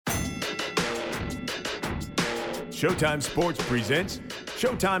Showtime Sports presents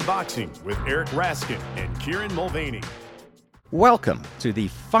Showtime Boxing with Eric Raskin and Kieran Mulvaney. Welcome to the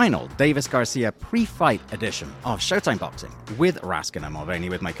final Davis Garcia pre-fight edition of Showtime Boxing with Raskin and Mulvaney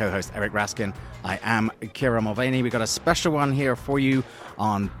with my co-host Eric Raskin. I am Kieran Mulvaney. We got a special one here for you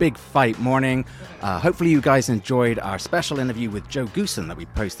on Big Fight Morning. Hopefully you guys enjoyed our special interview with Joe Goosen that we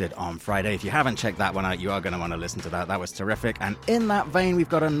posted on Friday. If you haven't checked that one out, you are going to want to listen to that. That was terrific. And in that vein, we've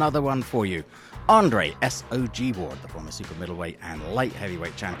got another one for you. Andre S.O.G. Ward, the former super middleweight and light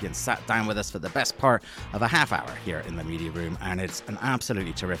heavyweight champion, sat down with us for the best part of a half hour here in the media room, and it's an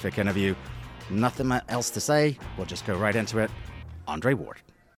absolutely terrific interview. Nothing else to say. We'll just go right into it. Andre Ward.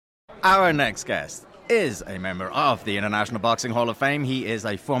 Our next guest is a member of the International Boxing Hall of Fame. He is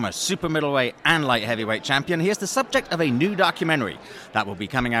a former super middleweight and light heavyweight champion. He is the subject of a new documentary that will be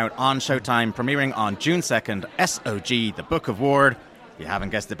coming out on Showtime, premiering on June 2nd, S.O.G. The Book of Ward. You haven't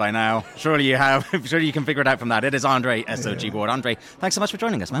guessed it by now. Surely you have. Surely you can figure it out from that. It is Andre S.O.G. Ward. Andre, thanks so much for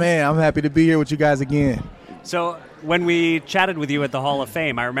joining us, man. Man, I'm happy to be here with you guys again. So when we chatted with you at the Hall of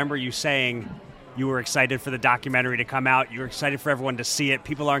Fame, I remember you saying you were excited for the documentary to come out. You were excited for everyone to see it.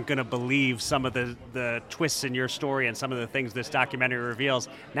 People aren't going to believe some of the twists in your story and some of the things this documentary reveals.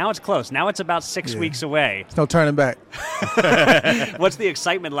 Now it's close. Now it's about 6 weeks away. There's no turning back. What's the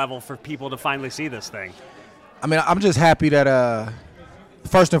excitement level for people to finally see this thing? I mean, I'm just happy that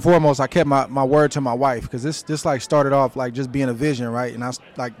first and foremost, I kept my word to my wife, because this like started off like just being a vision, right? And I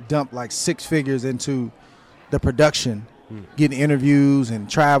like dumped like six figures into the production, getting interviews and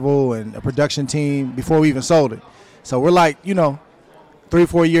travel and a production team before we even sold it. So we're like, 3 or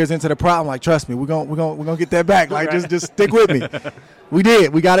 4 years into the problem. Like, trust me, we're gonna get that back. Like, just stick with me. We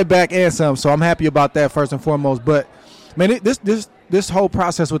did. We got it back and some. So I'm happy about that first and foremost. But man, this whole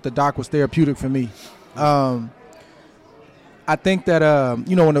process with the doc was therapeutic for me. I think that,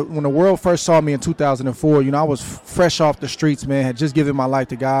 when the world first saw me in 2004, I was fresh off the streets, man, had just given my life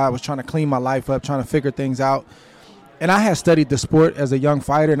to God. I was trying to clean my life up, trying to figure things out. And I had studied the sport as a young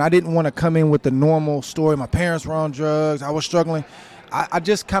fighter, and I didn't want to come in with the normal story. My parents were on drugs. I was struggling. I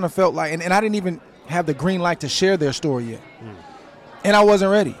just kind of felt like, and I didn't even have the green light to share their story yet. And I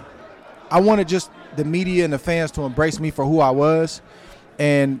wasn't ready. I wanted just the media and the fans to embrace me for who I was.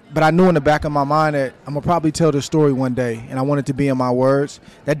 But I knew in the back of my mind that I'm going to probably tell this story one day, and I want it to be in my words.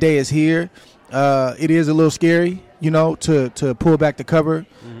 That day is here. It is a little scary, to pull back the cover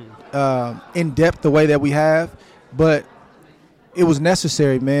in depth the way that we have. But it was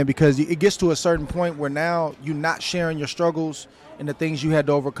necessary, man, because it gets to a certain point where now you're not sharing your struggles and the things you had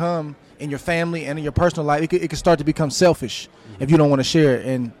to overcome in your family and in your personal life. It can start to become selfish if you don't want to share it.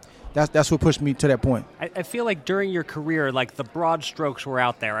 And that's what pushed me to that point. I feel like during your career, like the broad strokes were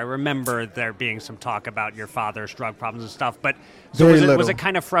out there. I remember there being some talk about your father's drug problems and stuff. But so was it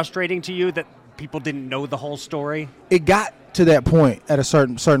kind of frustrating to you that people didn't know the whole story? It got to that point at a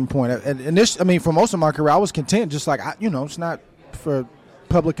certain point. And this, I mean, for most of my career, I was content. Just like it's not for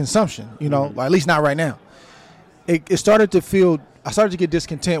public consumption. Like, at least not right now. It started to feel. I started to get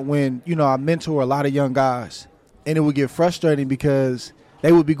discontent when I mentor a lot of young guys, and it would get frustrating because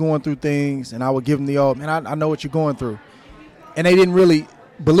they would be going through things, and I would give them the old, man, I know what you're going through. And they didn't really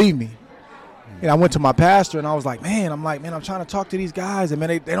believe me. And I went to my pastor, and I was like, man, I'm trying to talk to these guys, and, man,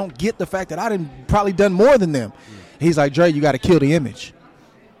 they don't get the fact that I probably done more than them. He's like, Dre, you got to kill the image.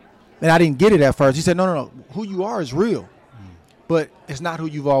 And I didn't get it at first. He said, no. Who you are is real. But it's not who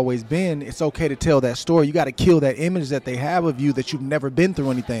you've always been. It's okay to tell that story. You got to kill that image that they have of you that you've never been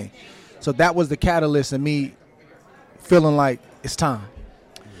through anything. So that was the catalyst in me feeling like it's time.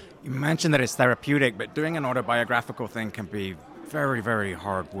 You mentioned that it's therapeutic, but doing an autobiographical thing can be very, very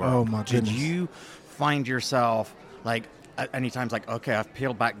hard work. Oh, my goodness. Did you find yourself, like, at any times like, okay, I've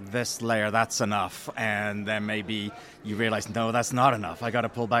peeled back this layer, that's enough, and then maybe you realize, no, that's not enough. I got to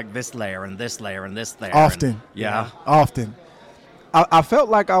pull back this layer and this layer and this layer. Often. Often. I felt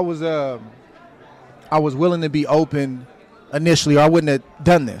like I was willing to be open initially, or I wouldn't have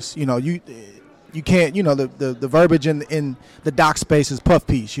done this. You can't, the verbiage in the doc space is puff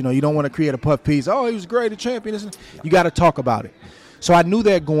piece. You don't want to create a puff piece. Oh, he was great, a champion. You got to talk about it. So I knew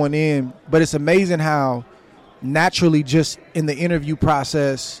that going in, but it's amazing how naturally just in the interview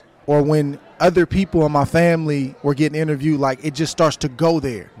process, or when other people in my family were getting interviewed, like it just starts to go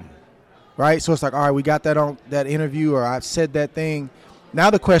there, right? So it's like, all right, we got that on that interview, or I've said that thing. Now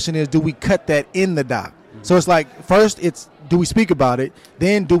the question is, do we cut that in the doc? So it's like, first it's, do we speak about it?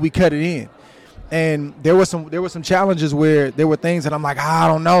 Then do we cut it in? And there were some challenges where there were things that I'm like, I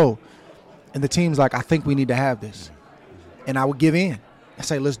don't know. And the team's like, I think we need to have this. And I would give in. I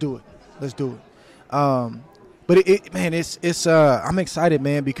say, let's do it. But But I'm excited,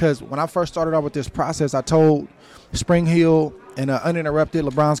 man, because when I first started out with this process, I told Spring Hill and Uninterrupted,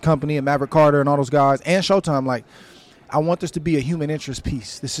 LeBron's company, and Maverick Carter and all those guys, and Showtime, like, I want this to be a human interest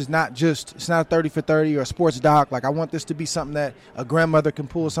piece. This is not just, it's not a 30 for 30 or a sports doc. Like, I want this to be something that a grandmother can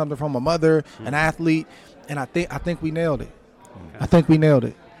pull something from a mother, an athlete, and I think we nailed it. Okay. I think we nailed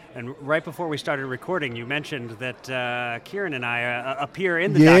it. And right before we started recording, you mentioned that Kieran and I appear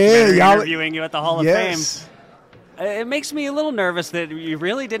in the documentary interviewing you at the Hall of Fame. It makes me a little nervous that you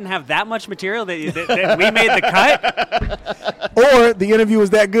really didn't have that much material that we made the cut. Or the interview was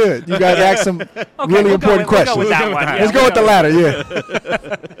that good. You guys asked some really important questions. We'll go with that one. Let's go with the latter,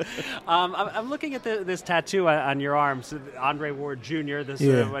 yeah. I'm looking at this tattoo on your arm, so Andre Ward Jr.,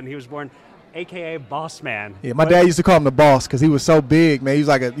 when he was born, a.k.a. Boss Man. Yeah, my dad used to call him the boss because he was so big, man. He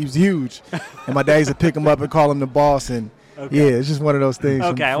was huge. And my dad used to pick him up and call him the boss, and yeah, it's just one of those things.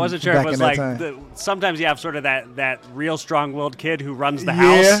 Okay, I wasn't sure if it was like sometimes you have sort of that real strong-willed kid who runs the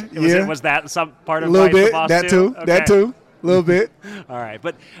house. Was that some part of a little life bit the boss that too? Okay. That too. A little bit. All right,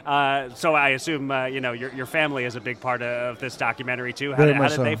 but so I assume your family is a big part of this documentary too. How did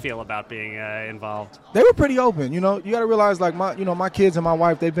they feel about being involved? They were pretty open. You got to realize, like, my kids and my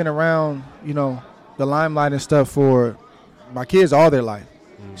wife, they've been around the limelight and stuff for my kids all their life.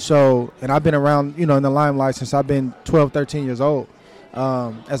 So, and I've been around, in the limelight since I've been 12, 13 years old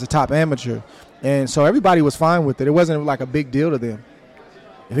as a top amateur. And so everybody was fine with it. It wasn't like a big deal to them.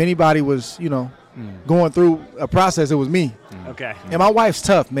 If anybody was, going through a process, it was me. Okay. And my wife's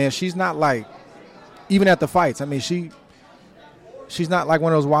tough, man. She's not like, even at the fights, I mean, she's not like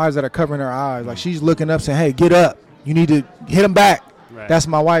one of those wives that are covering her eyes. Like, she's looking up saying, hey, get up. You need to hit him back. Right. That's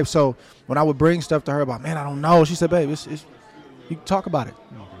my wife. So when I would bring stuff to her about, man, I don't know, she said, babe, you can talk about it.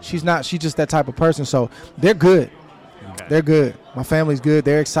 She's just that type of person. So they're good. Okay. They're good. My family's good.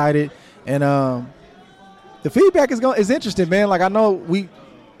 They're excited. And the feedback is interesting, man. Like, I know we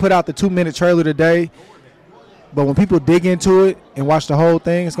put out the 2-minute trailer today, but when people dig into it and watch the whole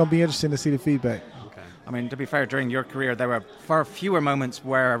thing, it's going to be interesting to see the feedback. Okay. I mean, to be fair, during your career, there were far fewer moments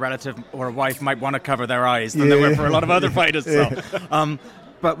where a relative or a wife might want to cover their eyes than there were for a lot of other fighters. So.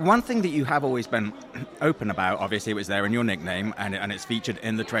 But one thing that you have always been open about, obviously it was there in your nickname and it's featured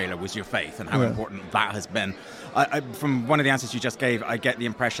in the trailer, was your faith and how important that has been. From one of the answers you just gave, I get the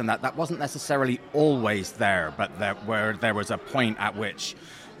impression that wasn't necessarily always there, but there was a point at which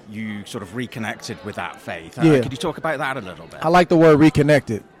you sort of reconnected with that faith. Could you talk about that a little bit? I like the word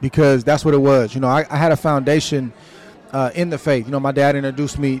reconnected because that's what it was. I had a foundation in the faith. My dad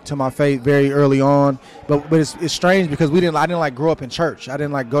introduced me to my faith very early on, but it's strange because I didn't like grow up in church. I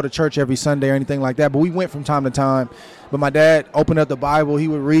didn't like go to church every Sunday or anything like that, but we went from time to time. But my dad opened up the Bible, he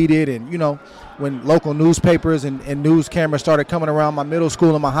would read it, and when local newspapers and news cameras started coming around my middle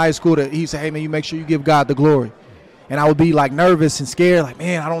school and my high school, he'd say, hey man, you make sure you give God the glory. And I would be like nervous and scared, like,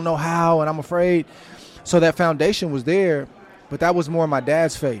 man, I don't know how, and I'm afraid. So that foundation was there, but that was more my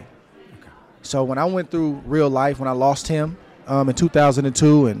dad's faith. So when I went through real life, when I lost him in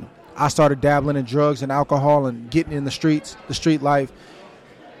 2002, and I started dabbling in drugs and alcohol and getting in the street life,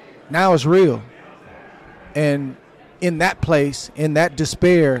 now it's real. And in that place, in that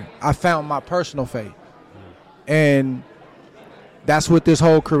despair, I found my personal faith. And that's what this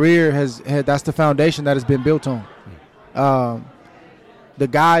whole career that's the foundation that has been built on. The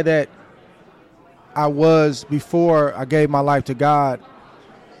guy that I was before I gave my life to God,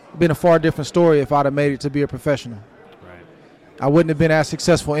 been a far different story if I'd have made it to be a professional. Right. I wouldn't have been as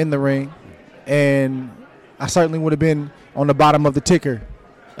successful in the ring, and I certainly would have been on the bottom of the ticker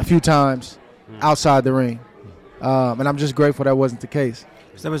a few times outside the ring. And I'm just grateful that wasn't the case.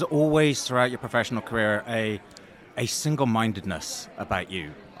 So there was always throughout your professional career a single-mindedness about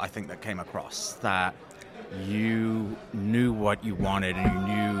you, I think, that came across, that you knew what you wanted and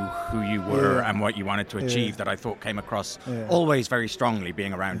you knew who you were and what you wanted to achieve, that I thought came across always very strongly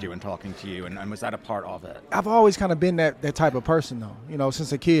being around you and talking to you. And was that a part of it? I've always kind of been that type of person, though,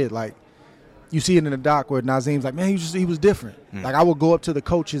 since a kid. Like, you see it in the doc where Nazeem's like, man, he was different. Like, I would go up to the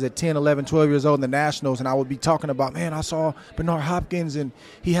coaches at 10, 11, 12 years old in the Nationals, and I would be talking about, man, I saw Bernard Hopkins, and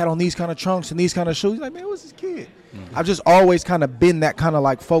he had on these kind of trunks and these kind of shoes. He's like, man, what's this kid? I've just always kind of been that kind of,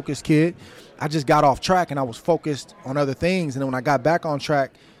 like, focused kid. I just got off track, and I was focused on other things. And then when I got back on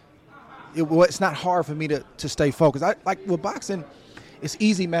track, it's not hard for me to stay focused. Like with boxing, it's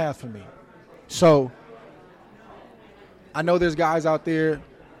easy math for me. So I know there's guys out there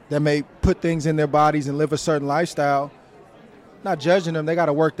that may put things in their bodies and live a certain lifestyle. Not judging them, they got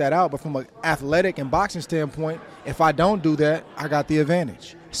to work that out. But from an athletic and boxing standpoint, if I don't do that, I got the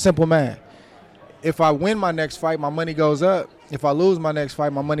advantage. Simple math. If I win my next fight, my money goes up. If I lose my next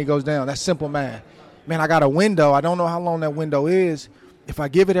fight, my money goes down. That's simple math. man, I got a window. I don't know how long that window is. If I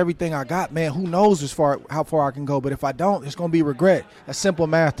give it everything I got, man, who knows how far I can go. But if I don't, it's going to be regret. That's simple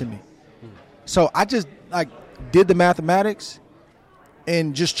math to me. So I just, did the mathematics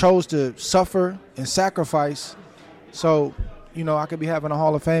and just chose to suffer and sacrifice so, I could be having a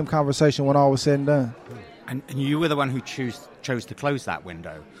Hall of Fame conversation when all was said and done. And you were the one who chose to close that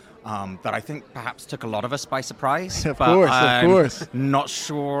window. That I think perhaps took a lot of us by surprise. Of course. Not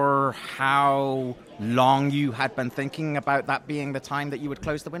sure how long you had been thinking about that being the time that you would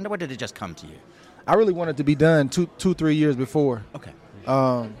close the window, or did it just come to you? I really wanted to be done 3 years before. Okay.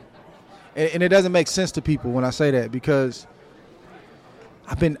 And it doesn't make sense to people when I say that, because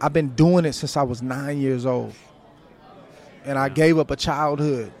I've been doing it since I was 9 years old, and I gave up a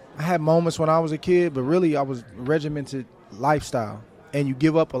childhood. I had moments when I was a kid, but really I was regimented lifestyle. And you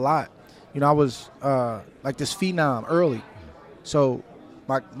give up a lot. I was like this phenom early. So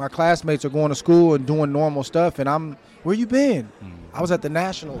my classmates are going to school and doing normal stuff, and where you been? I was at the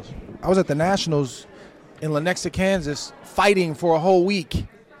Nationals. I was at the Nationals in Lenexa, Kansas, fighting for a whole week.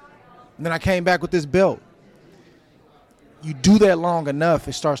 And then I came back with this belt. You do that long enough,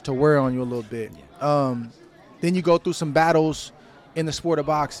 it starts to wear on you a little bit. Then you go through some battles in the sport of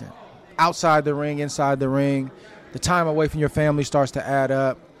boxing. Outside the ring, inside the ring. The time away from your family starts to add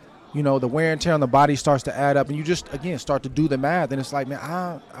up. The wear and tear on the body starts to add up. And you just, again, start to do the math. And it's like, man,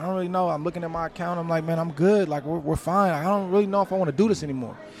 I don't really know. I'm looking at my account. I'm like, man, I'm good. Like, we're fine. I don't really know if I want to do this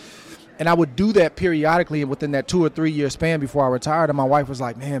anymore. And I would do that periodically within that 2 or 3 year span before I retired. And my wife was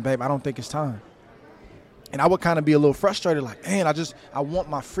like, man, babe, I don't think it's time. And I would kind of be a little frustrated, like, man, I want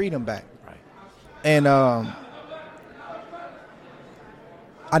my freedom back. Right. And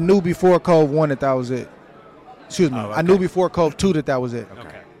I knew before Cove 1 that was it. Excuse me. Okay. I knew before Cove 2 that was it.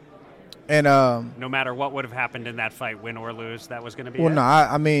 Okay. And no matter what would have happened in that fight, win or lose, that was going to be well, it? no,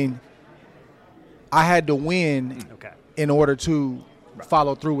 I mean, I had to win in order to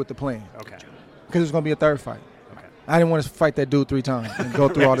follow through with the plan. Okay. Because there's going to be a third fight. Okay. I didn't want to fight that dude 3 times and go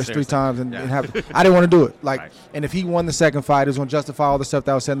through all this 3 times and have. I didn't want to do it. And if he won the second fight, it was going to justify all the stuff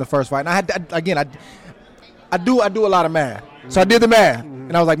that was said in the first fight. And I do a lot of math. So I did the math.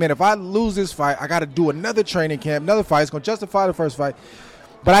 And I was like, man, if I lose this fight, I got to do another training camp, another fight. It's going to justify the first fight.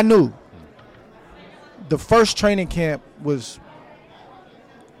 But I knew the first training camp was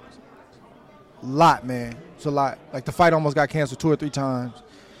a lot, man. It's a lot. Like, the fight almost got canceled 2 or 3 times.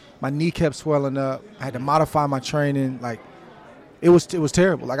 My knee kept swelling up. I had to modify my training. Like, it was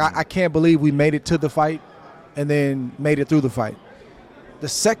terrible. Like, I can't believe we made it to the fight and then made it through the fight. The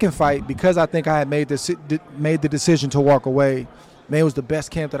second fight, because I think I had made the decision to walk away, man, it was the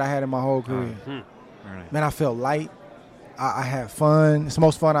best camp that I had in my whole career. Right. Man, I felt light. I had fun. It's the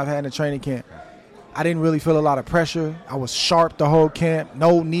most fun I've had in a training camp. I didn't really feel a lot of pressure. I was sharp the whole camp.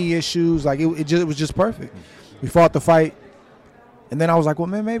 No knee issues. Like, it was just perfect. We fought the fight. And then I was like, well,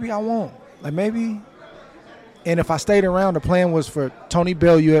 man, maybe I won't. Like, maybe. And if I stayed around, the plan was for Tony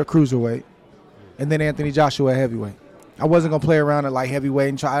Bellew at cruiserweight and then Anthony Joshua at heavyweight. I wasn't going to play around at like heavyweight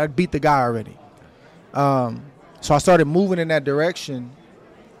and try. I beat the guy already. So I started moving in that direction,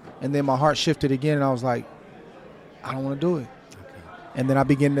 and then my heart shifted again, and I was like, I don't want to do it. And then I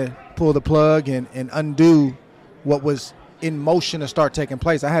began to pull the plug and undo what was in motion to start taking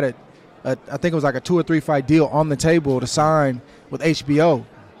place. I had I think it was like a 2 or 3 fight deal on the table to sign with HBO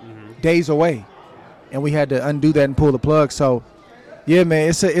days away. And we had to undo that and pull the plug. So, yeah, man,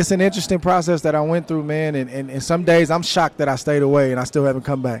 it's an interesting process that I went through, man. And some days I'm shocked that I stayed away and I still haven't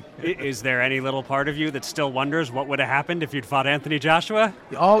come back. Is there any little part of you that still wonders what would have happened if you'd fought Anthony Joshua?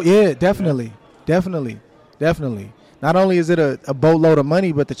 Oh, yeah, definitely. Not only is it a boatload of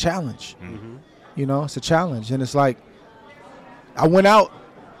money, but the challenge. It's a challenge. And it's like, I went out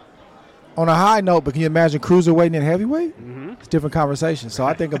on a high note, but can you imagine cruiserweight and heavyweight? It's a different conversation. So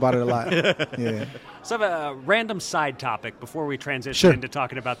I think about it a lot. Yeah. So I have a random side topic before we transition into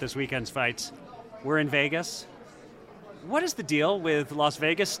talking about this weekend's fights. We're in Vegas. What is the deal with Las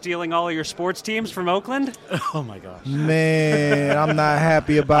Vegas stealing all of your sports teams from Oakland? Oh, my gosh. Man, I'm not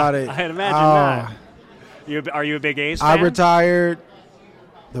happy about it. I'd imagine not. Are you a big A's fan? I retired.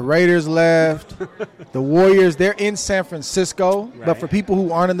 The Raiders left. The Warriors, they're in San Francisco. Right. But for people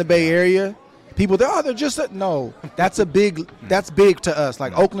who aren't in the Bay Area, they're just no. That's big to us.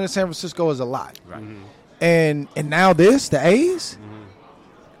 Like Oakland and San Francisco is a lot. Right. And now the A's.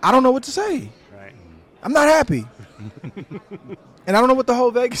 I don't know what to say. Right. I'm not happy. And I don't know what the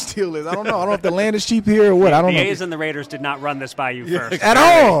whole Vegas deal is. I don't know if the land is cheap here or what. I don't know. The A's and the Raiders did not run this by you first. At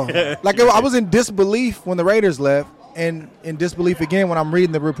all. Like, I was in disbelief when the Raiders left. and in disbelief again when I'm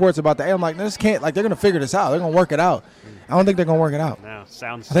reading the reports about the. I'm like, this can't. Like they're gonna figure this out. They're gonna work it out. I don't think they're gonna work it out. No,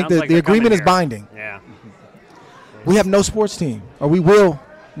 sounds. I think sounds like the agreement is here. binding. Yeah. We have no sports team, or we will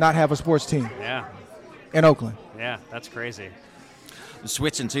not have a sports team Yeah. in Oakland. Yeah. That's crazy.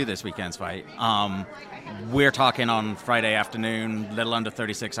 Switching to this weekend's fight, we're talking on Friday afternoon, little under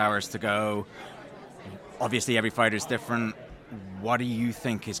 36 hours to go. Obviously, every fighter is different. What do you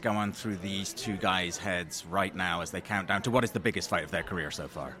think is going through these two guys' heads right now as they count down to what is the biggest fight of their career so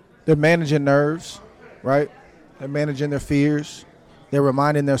far? They're managing nerves, right? They're managing their fears. They're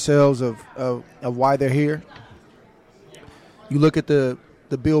reminding themselves of why they're here. You look at the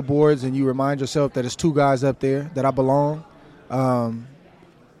billboards and you remind yourself that it's two guys up there, that I belong.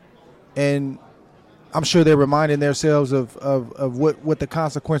 And I'm sure they're reminding themselves of what the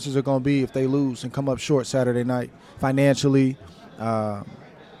consequences are going to be if they lose and come up short Saturday night financially.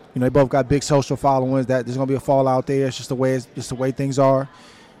 They both got big social followings. That there's going to be a fallout there. It's just the way things are.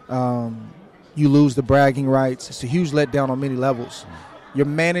 You lose the bragging rights. It's a huge letdown on many levels. You're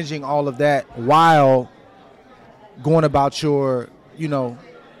managing all of that while going about your,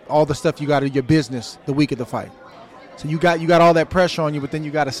 all the stuff you got in your business the week of the fight. So you got all that pressure on you, but then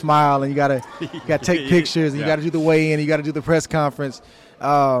you got to smile and you got to take pictures and you got to do the weigh-in, you got to do the press conference,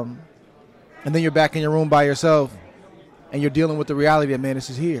 and then you're back in your room by yourself, and you're dealing with the reality that, man, this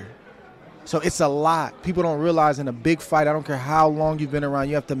is here. So it's a lot. People don't realize in a big fight, I don't care how long you've been around,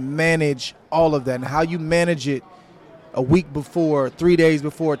 you have to manage all of that, and how you manage it a week before, 3 days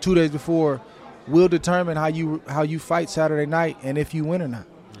before, 2 days before will determine how you fight Saturday night and if you win or not.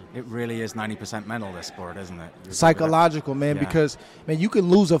 It really is 90% mental, this sport, isn't it? Psychological, man, Yeah. because, man, you can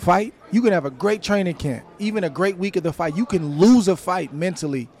lose a fight. You can have a great training camp, even a great week of the fight. You can lose a fight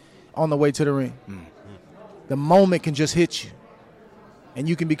mentally on the way to the ring. Mm-hmm. The moment can just hit you, and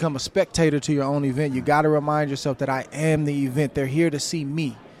you can become a spectator to your own event. You got to remind yourself that I am the event. They're here to see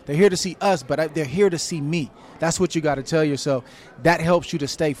me. They're here to see us, but they're here to see me. That's what you got to tell yourself. That helps you to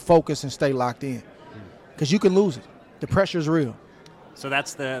stay focused and stay locked in, because you can lose it. The pressure's real. So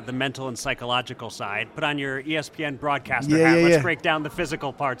that's the mental and psychological side. Put on your ESPN broadcaster hat. Let's break down the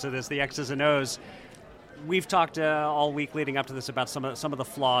physical parts of this, the X's and O's. We've talked all week leading up to this about some of the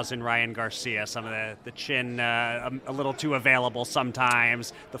flaws in Ryan Garcia. Some of the chin a little too available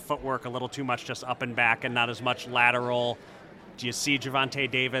sometimes, the footwork a little too much just up and back and not as much lateral. Do you see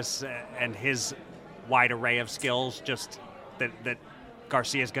Gervonta Davis and his wide array of skills just that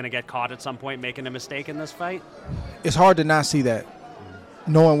Garcia's going to get caught at some point making a mistake in this fight? It's hard to not see that,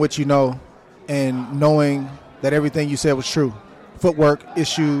 knowing what you know and knowing that everything you said was true. Footwork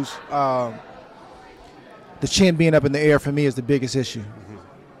issues, the chin being up in the air for me is the biggest issue. Mm-hmm.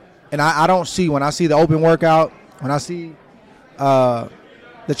 And I don't see, when I see the open workout, when I see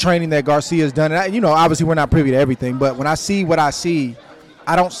the training that Garcia's done, and obviously we're not privy to everything, but when I see what I see,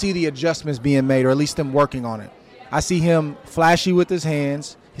 I don't see the adjustments being made, or at least them working on it. I see him flashy with his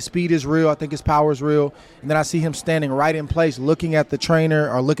hands. His speed is real. I think his power is real. And then I see him standing right in place, looking at the trainer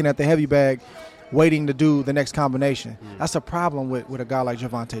or looking at the heavy bag, waiting to do the next combination. Mm-hmm. That's a problem with a guy like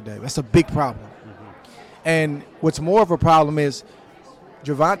Gervonta Davis. That's a big problem. Mm-hmm. And what's more of a problem is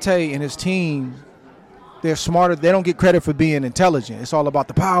Gervonta and his team, they're smarter. They don't get credit for being intelligent. It's all about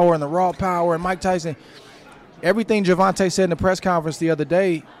the power and the raw power. And Mike Tyson, everything Gervonta said in the press conference the other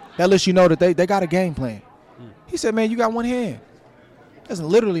day, that lets you know that they got a game plan. He said, man, you got one hand. Doesn't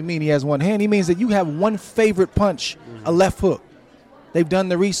literally mean he has one hand. He means that you have one favorite punch, a left hook. They've done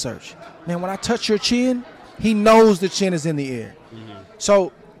the research. Man, when I touch your chin, he knows the chin is in the air. Mm-hmm.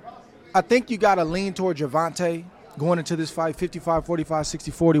 So I think you got to lean toward Gervonta going into this fight, 55, 45,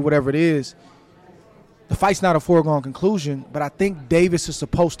 60, 40, whatever it is. The fight's not a foregone conclusion, but I think Davis is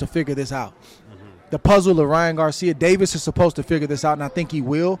supposed to figure this out. Mm-hmm. The puzzle of Ryan Garcia, Davis is supposed to figure this out, and I think he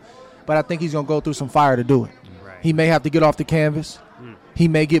will, but I think he's going to go through some fire to do it. Right. He may have to get off the canvas. He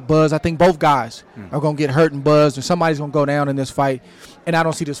may get buzzed. I think both guys are going to get hurt and buzzed, and somebody's going to go down in this fight, and I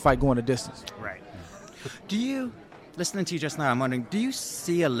don't see this fight going a distance. Right. Do you, listening to you just now, I'm wondering, do you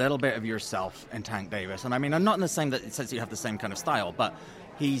see a little bit of yourself in Tank Davis? And I mean, I'm not in the same sense you have the same kind of style, but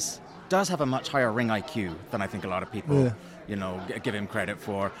he does have a much higher ring IQ than I think a lot of people, give him credit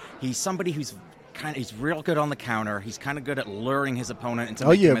for. He's somebody who's he's real good on the counter. He's kind of good at luring his opponent into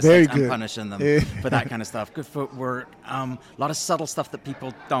making mistakes and punishing them for that kind of stuff. Good footwork. A lot of subtle stuff that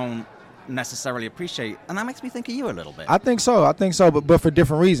people don't necessarily appreciate. And that makes me think of you a little bit. I think so, but for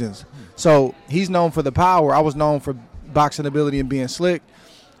different reasons. So he's known for the power. I was known for boxing ability and being slick.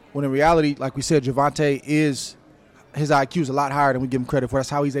 When in reality, like we said, Gervonta his IQ is a lot higher than we give him credit for. That's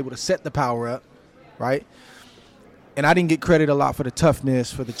how he's able to set the power up, right? And I didn't get credit a lot for the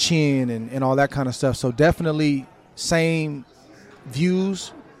toughness, for the chin, and all that kind of stuff. So definitely same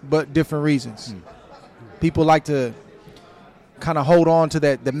views, but different reasons. People like to kind of hold on to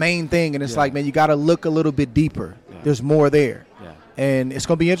the main thing, and it's like, man, you got to look a little bit deeper. There's more there. And it's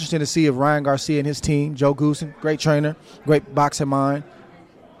going to be interesting to see if Ryan Garcia and his team, Joe Goosen, great trainer, great boxing mind,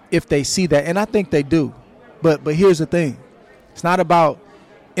 if they see that. And I think they do. But here's the thing. It's not about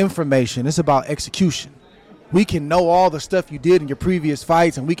information. It's about execution. We can know all the stuff you did in your previous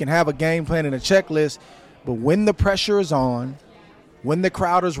fights, and we can have a game plan and a checklist. But when the pressure is on, when the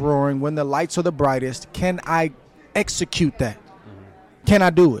crowd is roaring, when the lights are the brightest, can I execute that? Can I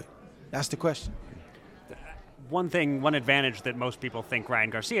do it? That's the question. One advantage that most people think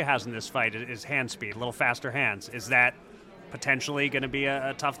Ryan Garcia has in this fight is hand speed, a little faster hands. Is that potentially going to be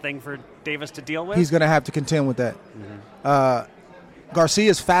a tough thing for Davis to deal with? He's going to have to contend with that. Garcia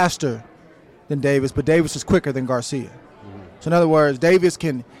is faster than Davis, but Davis is quicker than Garcia. So in other words, Davis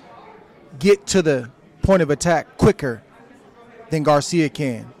can get to the point of attack quicker than Garcia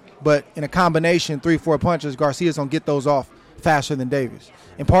can. But in a combination, 3-4 punches, Garcia's going to get those off faster than Davis.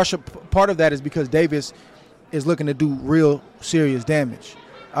 And part of that is because Davis is looking to do real serious damage.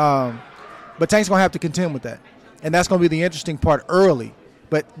 But Tank's going to have to contend with that. And that's going to be the interesting part early.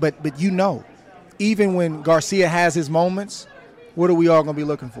 But even when Garcia has his moments, what are we all going to be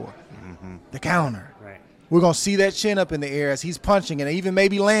looking for? The counter. Right. We're going to see that chin up in the air as he's punching and even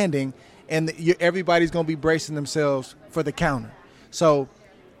maybe landing, and everybody's going to be bracing themselves for the counter. So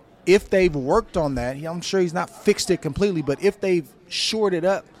if they've worked on that, I'm sure he's not fixed it completely, but if they've shored it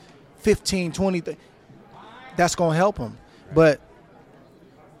up 15, 20, that's going to help him. But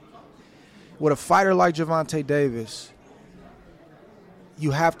with a fighter like Gervonta Davis,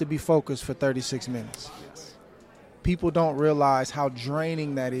 you have to be focused for 36 minutes. Yes. People don't realize how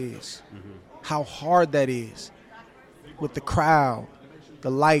draining that is, how hard that is with the crowd, the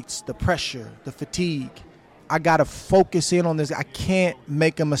lights, the pressure, the fatigue. I got to focus in on this. I can't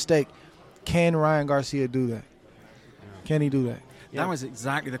make a mistake. Can Ryan Garcia do that? Can he do that? That was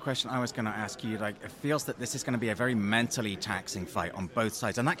exactly the question I was going to ask you. Like, it feels that this is going to be a very mentally taxing fight on both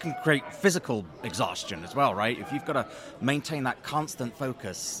sides, and that can create physical exhaustion as well, right? If you've got to maintain that constant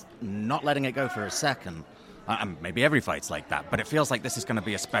focus, not letting it go for a second, maybe every fight's like that, but it feels like this is going to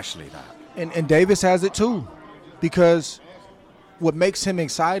be especially that. And Davis has it too, because what makes him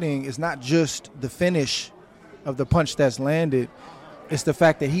exciting is not just the finish of the punch that's landed, it's the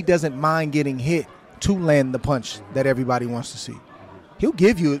fact that he doesn't mind getting hit to land the punch that everybody wants to see. He'll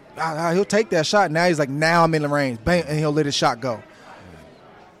give you, he'll take that shot. Now he's like, now I'm in the range. Bang, and he'll let his shot go.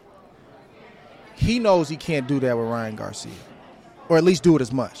 He knows he can't do that with Ryan Garcia, or at least do it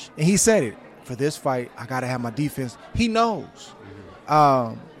as much. And he said it. For this fight, I got to have my defense. He knows.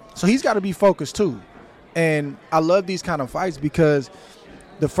 So he's got to be focused too. And I love these kind of fights because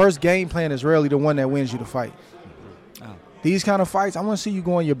the first game plan is rarely the one that wins you the fight. These kind of fights, I want to see you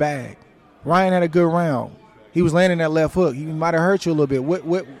go in your bag. Ryan had a good round. He was landing that left hook. He might have hurt you a little bit.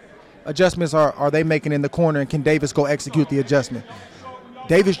 What adjustments are they making in the corner, and can Davis go execute the adjustment?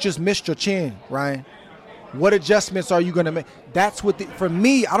 Davis just missed your chin, Ryan. What adjustments are you going to make? That's what for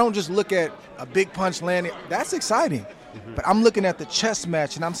me, I don't just look at a big punch landing. That's exciting. But I'm looking at the chess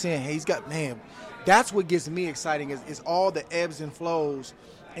match, and I'm saying, hey, that's what gets me exciting is all the ebbs and flows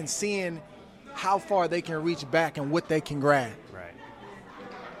and seeing how far they can reach back and what they can grab. Right.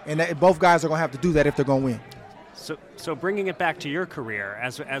 And both guys are going to have to do that if they're going to win. So bringing it back to your career,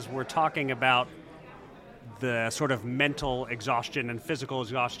 as we're talking about the sort of mental exhaustion and physical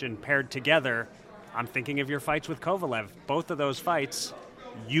exhaustion paired together, I'm thinking of your fights with Kovalev. Both of those fights,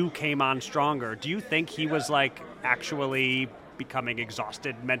 you came on stronger. Do you think he was like actually becoming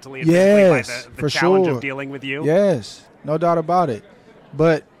exhausted mentally and physically by the challenge of dealing with you? Yes, no doubt about it.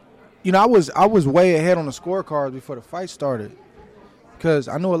 But I was way ahead on the scorecards before the fight started because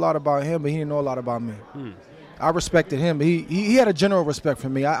I knew a lot about him, but he didn't know a lot about me. I respected him. He had a general respect for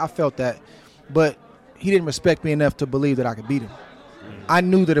me. I felt that. But he didn't respect me enough to believe that I could beat him. I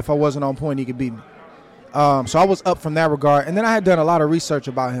knew that if I wasn't on point, he could beat me. So I was up from that regard. And then I had done a lot of research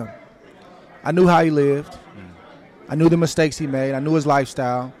about him. I knew how he lived. I knew the mistakes he made. I knew his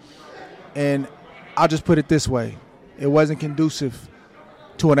lifestyle. And I'll just put it this way. It wasn't conducive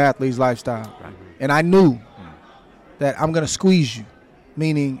to an athlete's lifestyle. Right. And I knew that I'm going to squeeze you,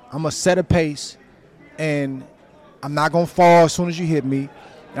 meaning I'm going to set a pace and I'm not going to fall as soon as you hit me.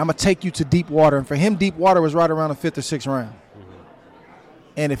 And I'm going to take you to deep water. And for him, deep water was right around the 5th or 6th round.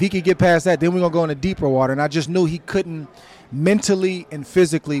 And if he could get past that, then we're going to go into deeper water. And I just knew he couldn't mentally and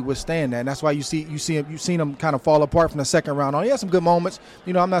physically withstand that. And that's why you've seen him kind of fall apart from the second round on. He had some good moments.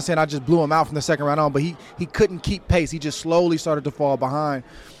 I'm not saying I just blew him out from the second round on, but he couldn't keep pace. He just slowly started to fall behind.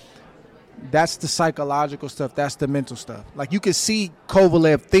 That's the psychological stuff. That's the mental stuff. Like, you can see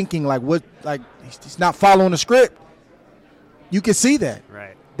Kovalev thinking he's not following the script. You can see that.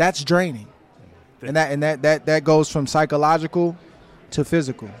 Right. That's draining. And that goes from psychological to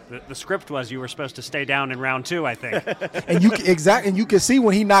physical. The script was you were supposed to stay down in round 2, I think. And you can see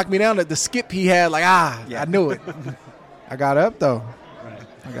when he knocked me down that the skip he had, I knew it. I got up though. Right.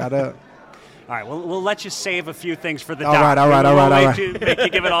 I got up. All right, we'll let you save a few things for the all doc. All right. Make you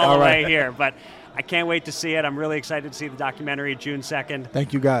give it all All away right. here, but I can't wait to see it. I'm really excited to see the documentary June 2nd.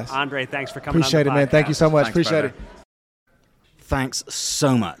 Thank you, guys. Andre, thanks for coming Appreciate on it, the man. Thank you so much. Thanks, Appreciate brother. it. Thanks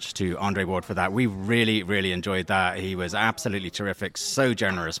so much to Andre Ward for that. We really, really enjoyed that. He was absolutely terrific, so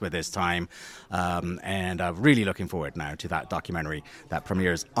generous with his time, and really looking forward now to that documentary that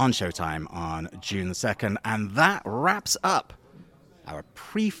premieres on Showtime on June the 2nd. And that wraps up our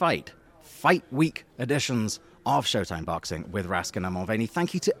pre-fight, fight week editions of Showtime Boxing with Raskin and Mulvaney.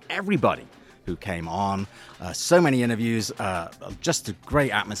 Thank you to everybody who came on. So many interviews, just a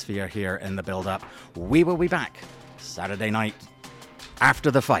great atmosphere here in the build-up. We will be back Saturday night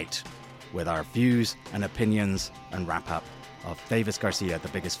after the fight with our views and opinions and wrap-up of Davis Garcia, the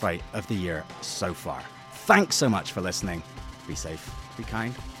biggest fight of the year so far. Thanks so much for listening. Be safe, be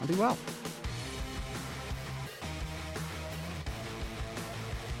kind, and be well.